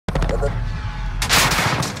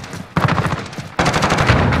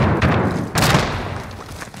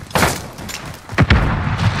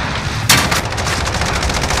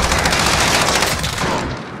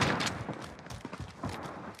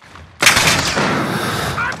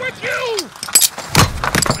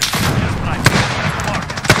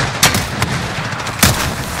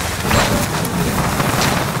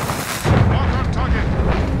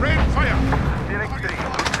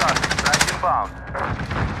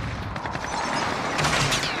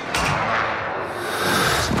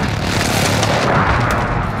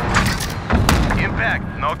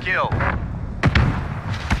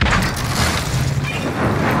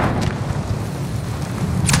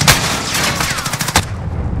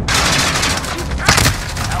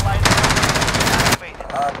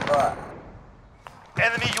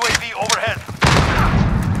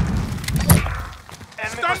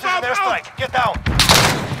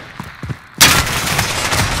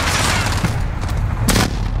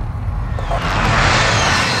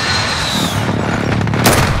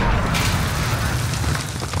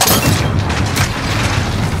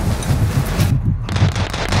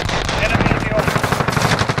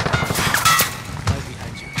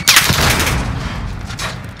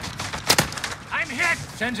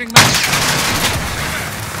Changing map.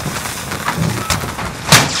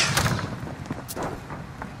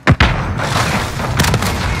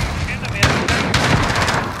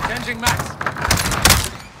 Changing max.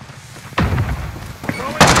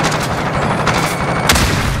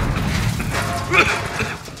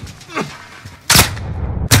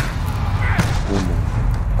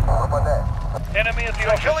 Enemy at the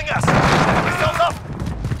office. Killing us! Missiles up!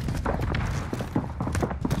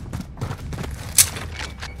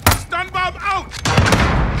 Stun bomb out!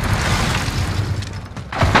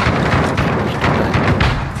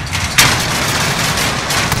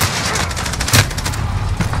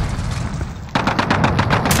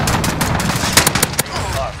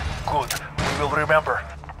 Good. We will remember.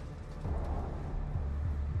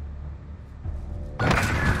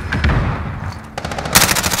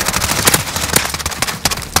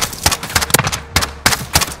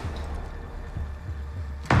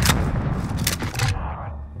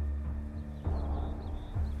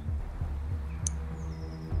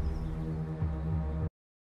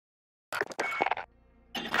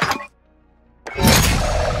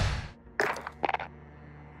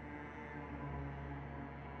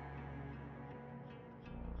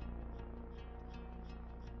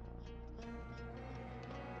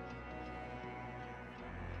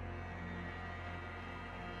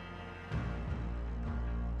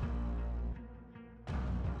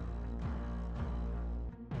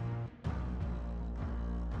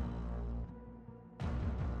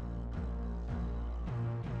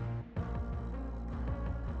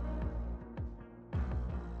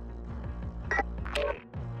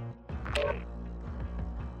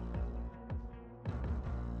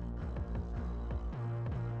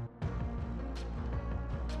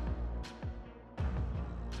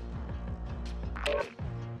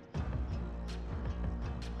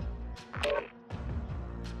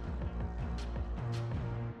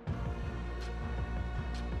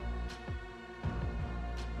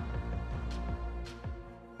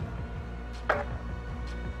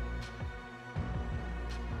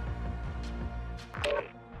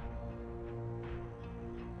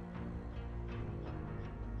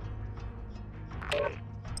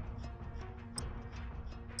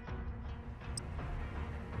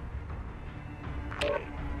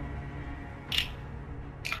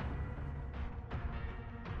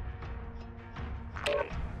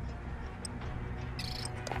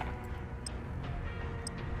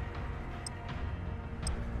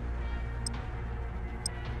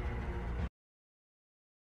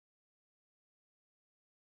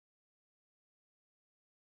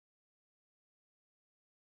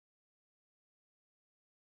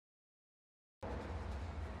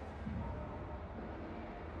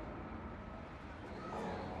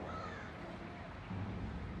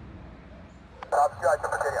 Сообщайте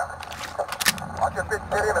потерях. Очертить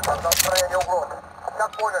периметр на устранение угрозы.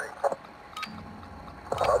 Как поняли?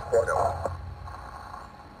 Вас понял.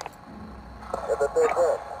 Это ТП.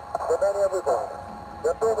 Задание выполнено.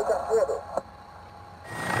 Готовы к отходу.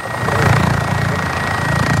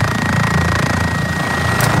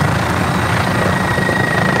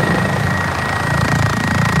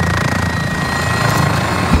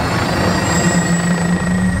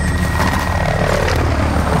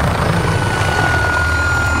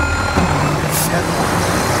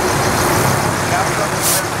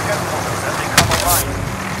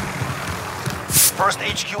 First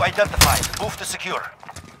HQ identified. Move to secure.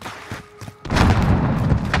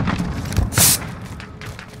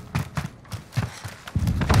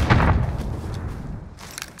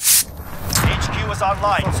 HQ is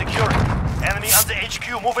online. Secure it. Enemy on the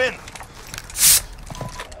HQ. Move in.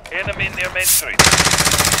 Enemy near Main Street.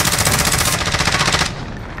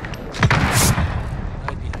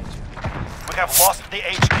 We have lost the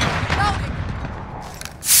HQ.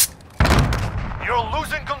 You're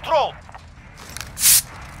losing control.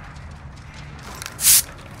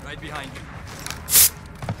 Right behind you.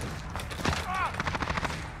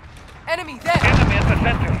 Enemy there! Enemy at the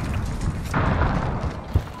center.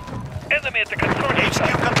 Enemy at the consortium.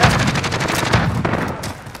 HQ contested.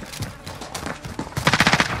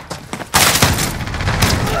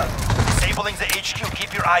 Disabling the HQ.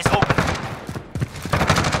 Keep your eyes open.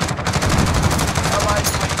 Allied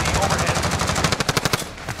UAV overhead.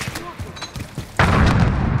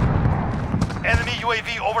 Enemy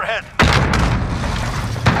UAV overhead.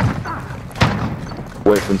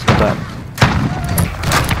 Weapons attack.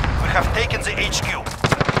 We have taken the HQ.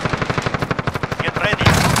 Get ready.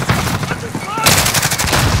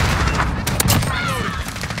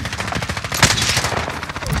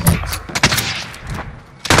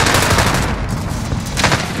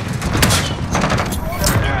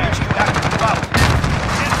 HQ active. Move out.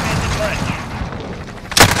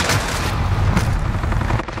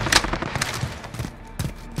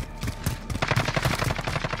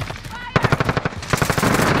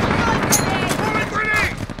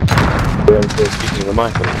 I'm keeping the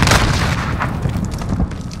mic on.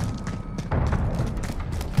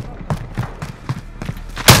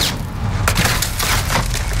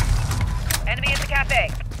 Enemy at the cafe.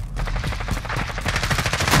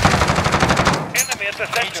 Enemy at the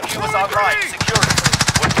center. HQ is online. Secure it.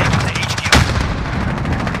 We're taking the HQ.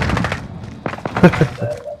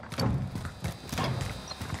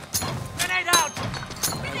 Grenade out!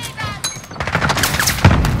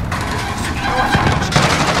 Secure the HQ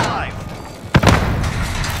alive.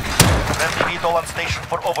 Friendly VTOL on station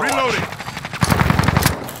for overwatch. Reloading.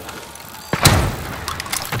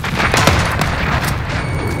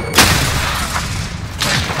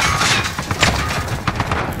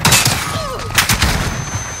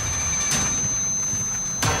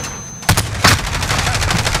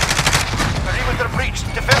 Perimeter breached.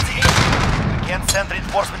 Defend the HQ. Can't send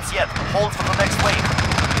reinforcements yet. Hold for the next wave.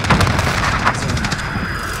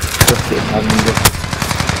 Just it, I'm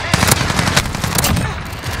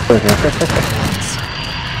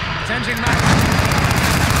Changing max.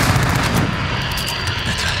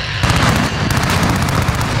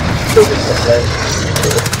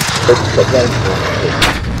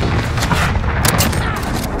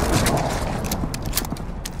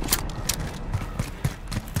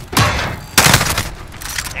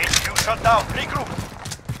 HQ shut down. Regroup.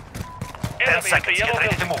 10 seconds. Get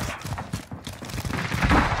ready to move.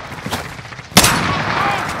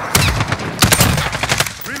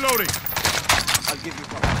 Reloading.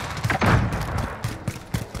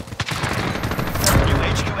 New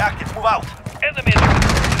HQ active. Move out. Enemy.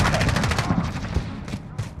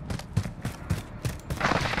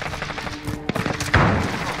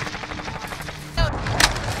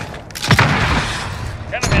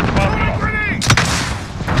 Enemy at the bottom. Grenade.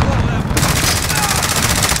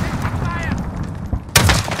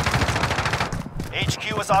 HQ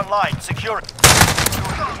is online. Secure it.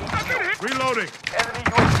 Reloading. Enemy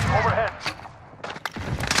UAV overhead.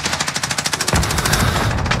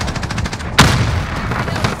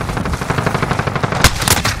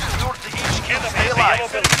 Secure the HQ. Stay alive. AO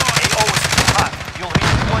is too hot. You'll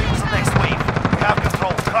redeploy with the next wave. We have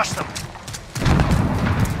control. Crush them.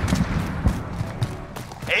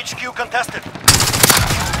 HQ contested.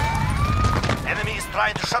 Enemy is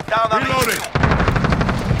trying to shut down our Reloading. HQ.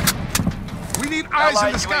 We need eyes in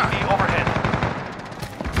Allied the sky. UAV overhead.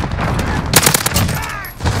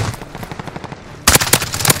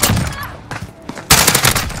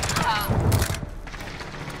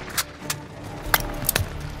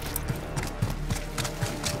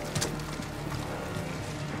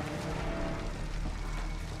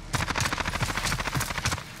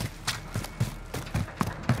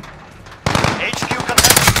 HQ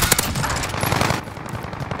contested.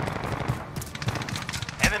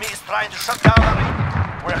 Enemy is trying to shut down our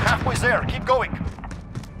HQ. We're halfway there. Keep going.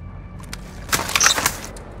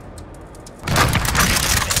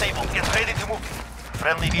 Disabled. Get ready to move.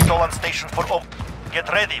 Friendly VTOL on station for over. Get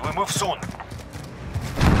ready. We move soon.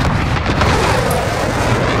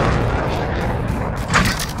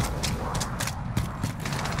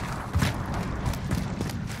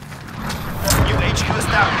 New HQ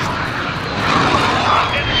established.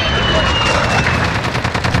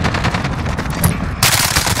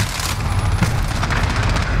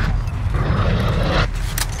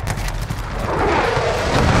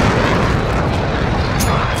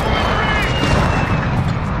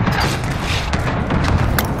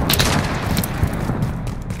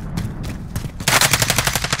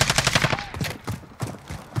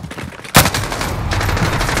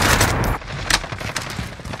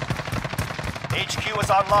 HQ is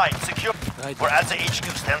online. Secure. We're at the HQ.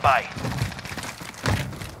 Stand by.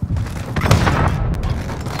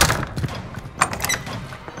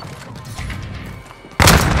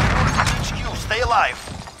 HQ, stay alive.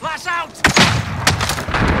 Flash out!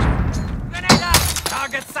 Grenade out!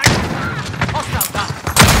 Target sighted! Hostile down!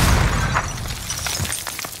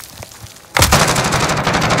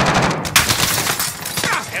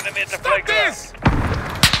 Enemy at the Stop playground. this!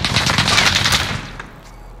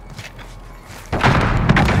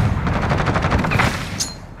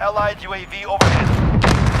 Allied UAV overhead.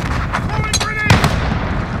 Throwing grenade!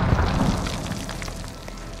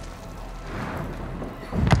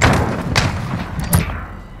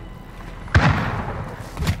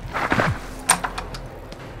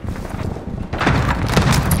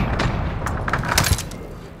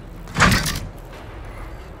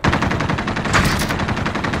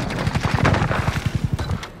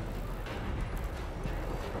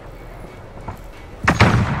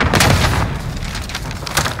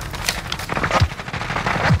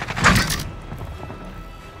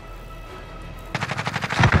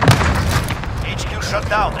 HQ shut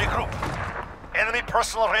down. Regroup.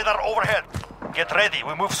 personal radar overhead. Get ready,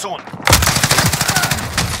 we move soon.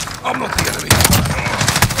 I'm not the enemy.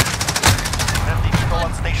 Friendly Eagle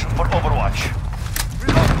on station for Overwatch.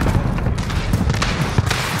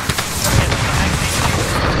 Head to the next HQ.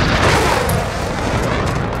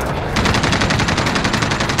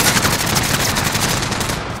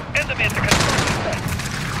 Enemy at the construction site.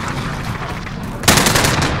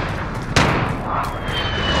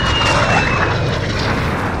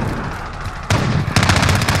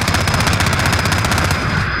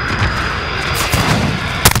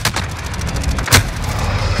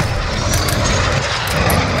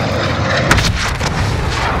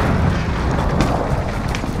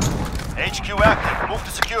 HQ active. Move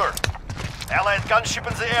to secure. Allied gunship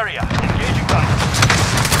in the area. Engaging guns.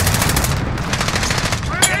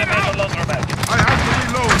 Enemy no longer about. I have to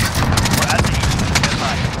reload. We're at the HQ. Stand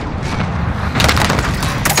by.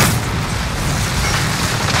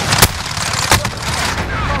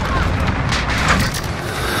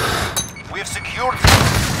 We have secured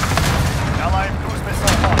Allied cruise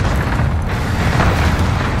missile launched.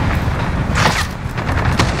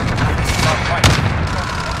 Stop fighting.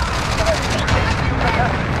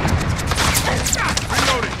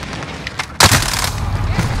 Reloading.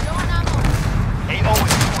 AO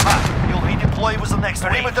is too hot. You'll redeploy with the next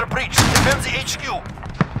perimeter breach. Defend the HQ.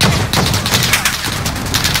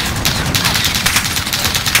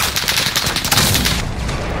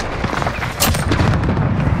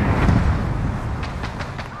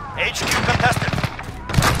 HQ contested.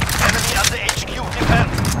 Enemy at the HQ. Defend.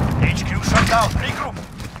 HQ shut down. Regroup.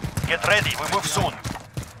 Get ready. We move soon.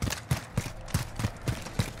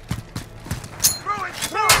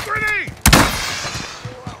 Throw a grenade.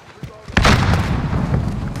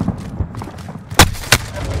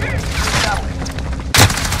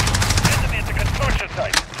 Enemy at the construction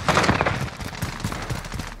site.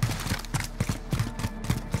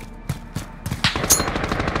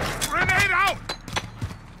 Grenade out.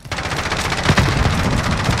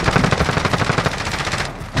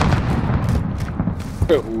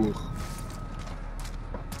 Oeh.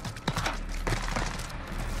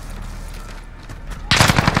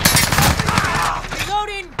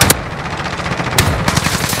 Reloading!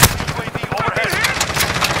 UAV overhead.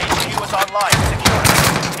 HQ is online. Secure.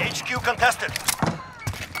 HQ contested.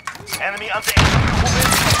 Enemy on the HQ. Move in.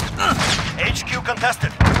 HQ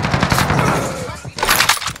contested.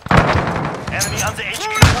 Enemy on the HQ.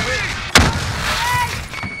 Move in.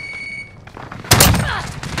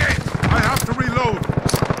 I have to reload.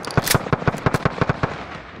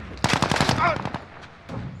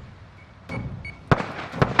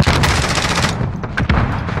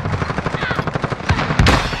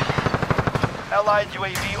 Allied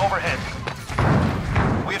UAV overhead.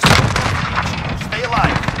 We have secured the HQ. Stay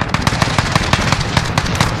alive.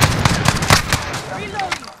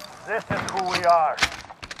 Reloading! This is who we are.